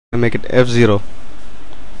make it F0.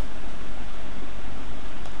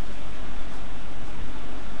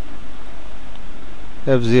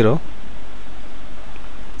 F0.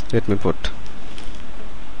 Let me put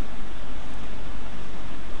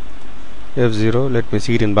F0. Let me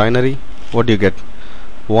see it in binary. What do you get?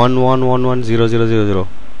 1 1 1 1 0 0 0 0.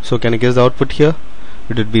 So can you guess the output here?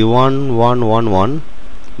 It would be 1 1 1 1.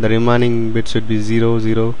 The remaining bits would be 0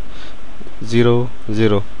 0 0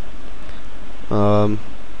 0.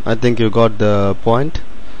 I think you got the point.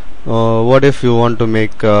 What if you want to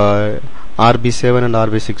make RB7 and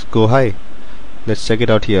RB6 go high? Let's check it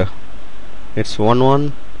out here. It's 1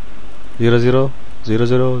 1 0 0 0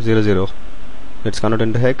 0 0 0. Let's convert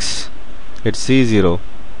into hex. It's C0.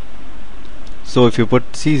 So if you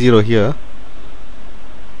put C0 here,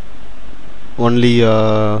 only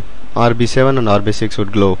RB7 and RB6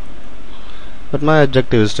 would glow. But my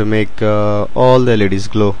objective is to make all the LEDs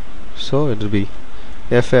glow. So it will be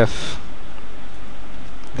FF.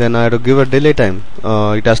 Then I have to give a delay time.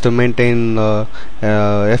 It has to maintain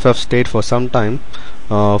FF state for some time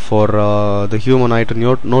for the human eye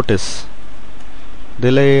to notice.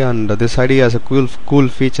 Delay, and this ID has a cool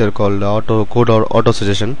feature called auto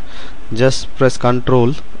suggestion. Just press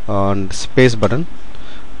Control and space button.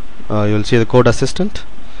 You will see the code assistant.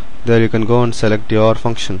 There you can go and select your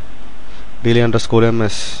function. Delay underscore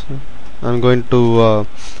ms. I'm going to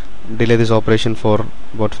delay this operation for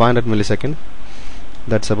about 500 millisecond.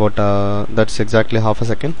 That's exactly half a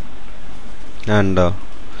second. And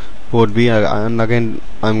port B, and again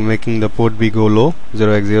I'm making the port B go low,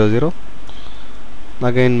 0x00.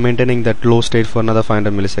 Again maintaining that low state for another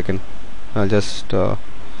 500 millisecond. I'll just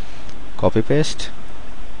copy paste.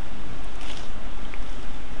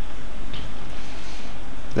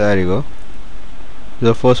 There you go.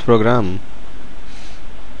 The first program.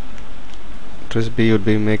 Trace B would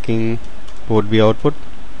be making port B output.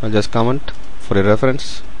 I'll just comment for a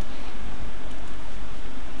reference.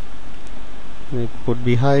 Make port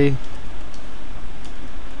B high.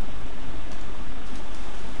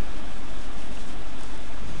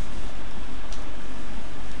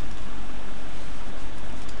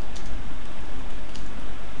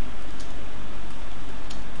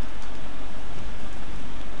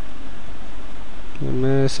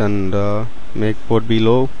 MS and make port B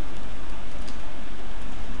low.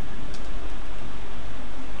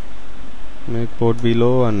 Make port B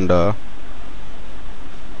low and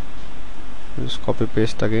just copy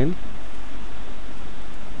paste again.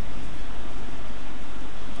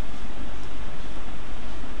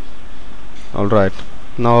 Alright,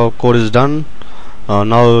 now code is done.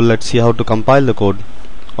 Now let's see how to compile the code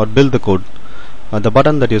or build the code. The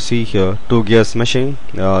button that you see here, 2 gears meshing,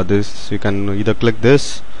 this you can either click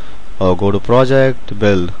this or go to project,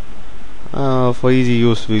 build. For easy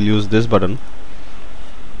use we'll use this button.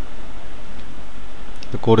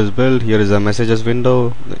 The code is built. Here is a messages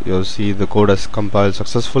window. You'll see the code has compiled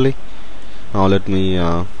successfully. Now let me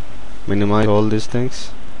minimize all these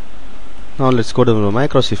things. Now let's go to the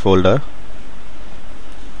MikroC folder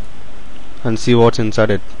and see what's inside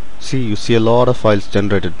it. See, you see a lot of files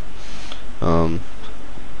generated.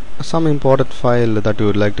 Some important file that you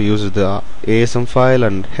would like to use is the ASM file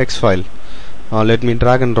and hex file. Let me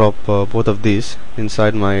drag and drop both of these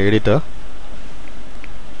inside my editor.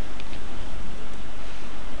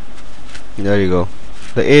 There you go,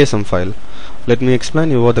 the ASM file. Let me explain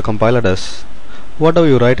you what the compiler does. Whatever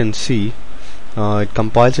you write in C, it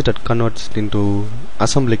compiles it and converts it into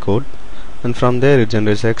assembly code, and from there it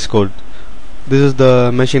generates X code. This is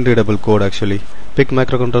the machine readable code actually. PIC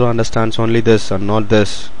microcontroller understands only this and not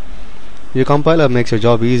this. Your compiler makes your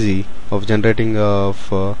job easy of generating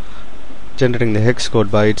the hex code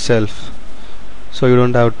by itself, so you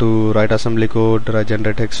don't have to write assembly code,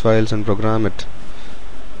 generate hex files and program it.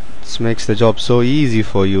 This makes the job so easy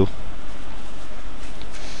for you.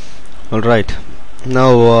 Alright,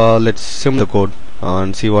 now let's sim the code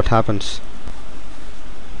and see what happens.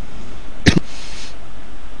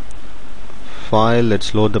 File,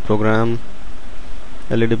 let's load the program.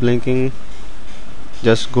 LED blinking.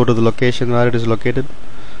 Just go to the location where it is located.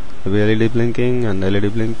 There will be LED blinking and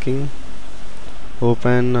LED blinking.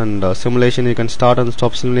 Open, and simulation, you can start and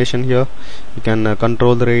stop simulation here. You can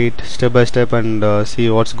control the rate step by step and see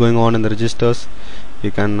what's going on in the registers.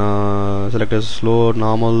 You can select as slow,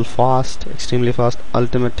 normal, fast, extremely fast,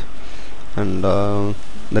 ultimate, and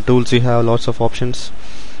the tools you have lots of options.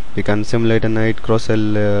 You can simulate an 8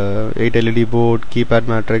 LED board, keypad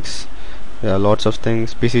matrix, lots of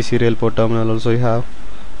things. PC serial port terminal also you have,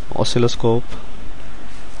 oscilloscope.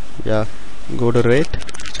 Go to rate,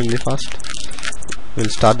 extremely fast. We'll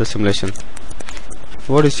start the simulation.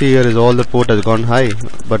 what you see here is all the port has gone high,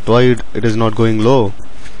 but why it is not going low?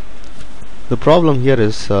 The problem here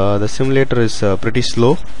is the simulator is pretty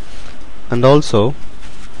slow, and also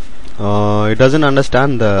it doesn't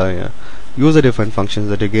understand the user defined functions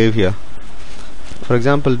that you gave here. For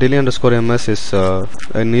example, delay underscore ms is a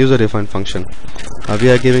user defined function.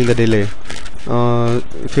 We are giving the delay.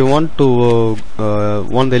 If you want to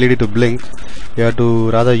want the LED to blink, you have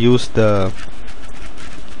to rather use the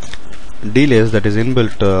delays that is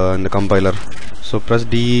inbuilt in the compiler. So press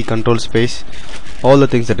D control space, all the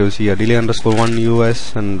things that you see here, delay underscore 1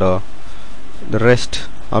 US and the rest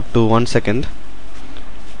up to 1 second.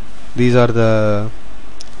 These are the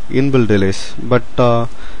inbuilt delays, but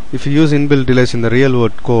if you use inbuilt delays in the real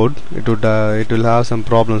world code, it will have some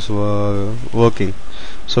problems working.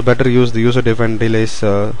 So better use the user defined delays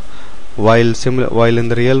while in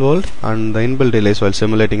the real world, and the inbuilt delays while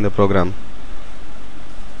simulating the program.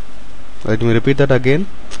 Let me repeat that again.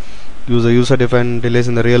 Use the user defined delays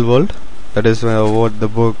in the real world, that is what the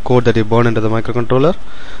code that you burn into the microcontroller,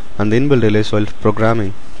 and the inbuilt delays while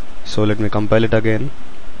programming. So let me compile it again.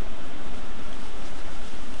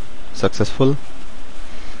 Successful.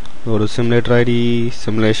 Go to simulator ID,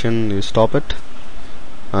 simulation, you stop it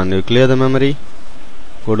and you clear the memory.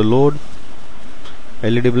 Go to load,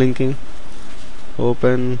 LED blinking,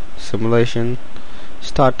 open, simulation,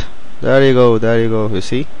 start. There you go, you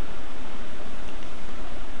see.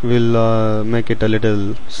 We'll make it a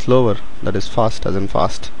little slower, that is fast as in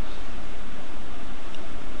fast.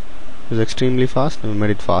 It's extremely fast, we made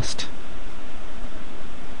it fast.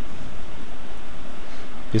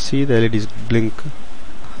 You see the LEDs blink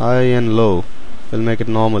high and low. We'll make it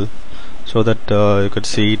normal so that you could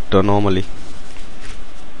see it normally.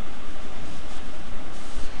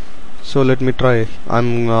 So let me try.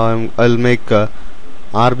 I'll make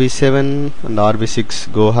RB7 and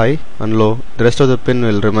RB6 go high and low. The rest of the pin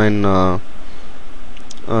will remain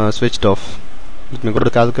switched off. Let me go to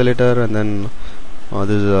the calculator, and then this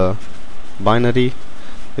is a binary.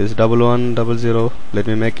 This is 1100. Let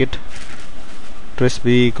me make it. Trace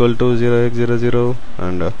B equal to 0x00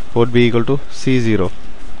 and port B equal to C0.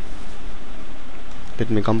 Let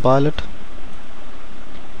me compile it.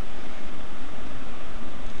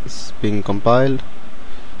 It's being compiled.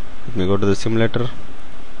 Let me go to the simulator,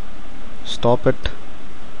 stop it,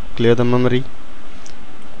 clear the memory,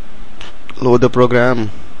 load the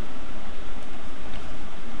program,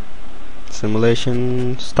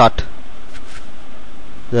 simulation, start.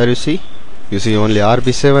 There you see only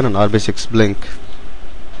RB7 and RB6 blink.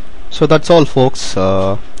 So that's all, folks.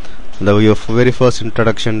 The very first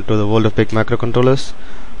introduction to the world of PIC microcontrollers.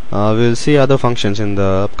 We'll see other functions in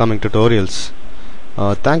the upcoming tutorials.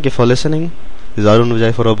 Thank you for listening. This is Arun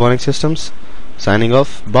Vijay for Robotic Systems, signing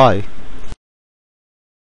off. Bye.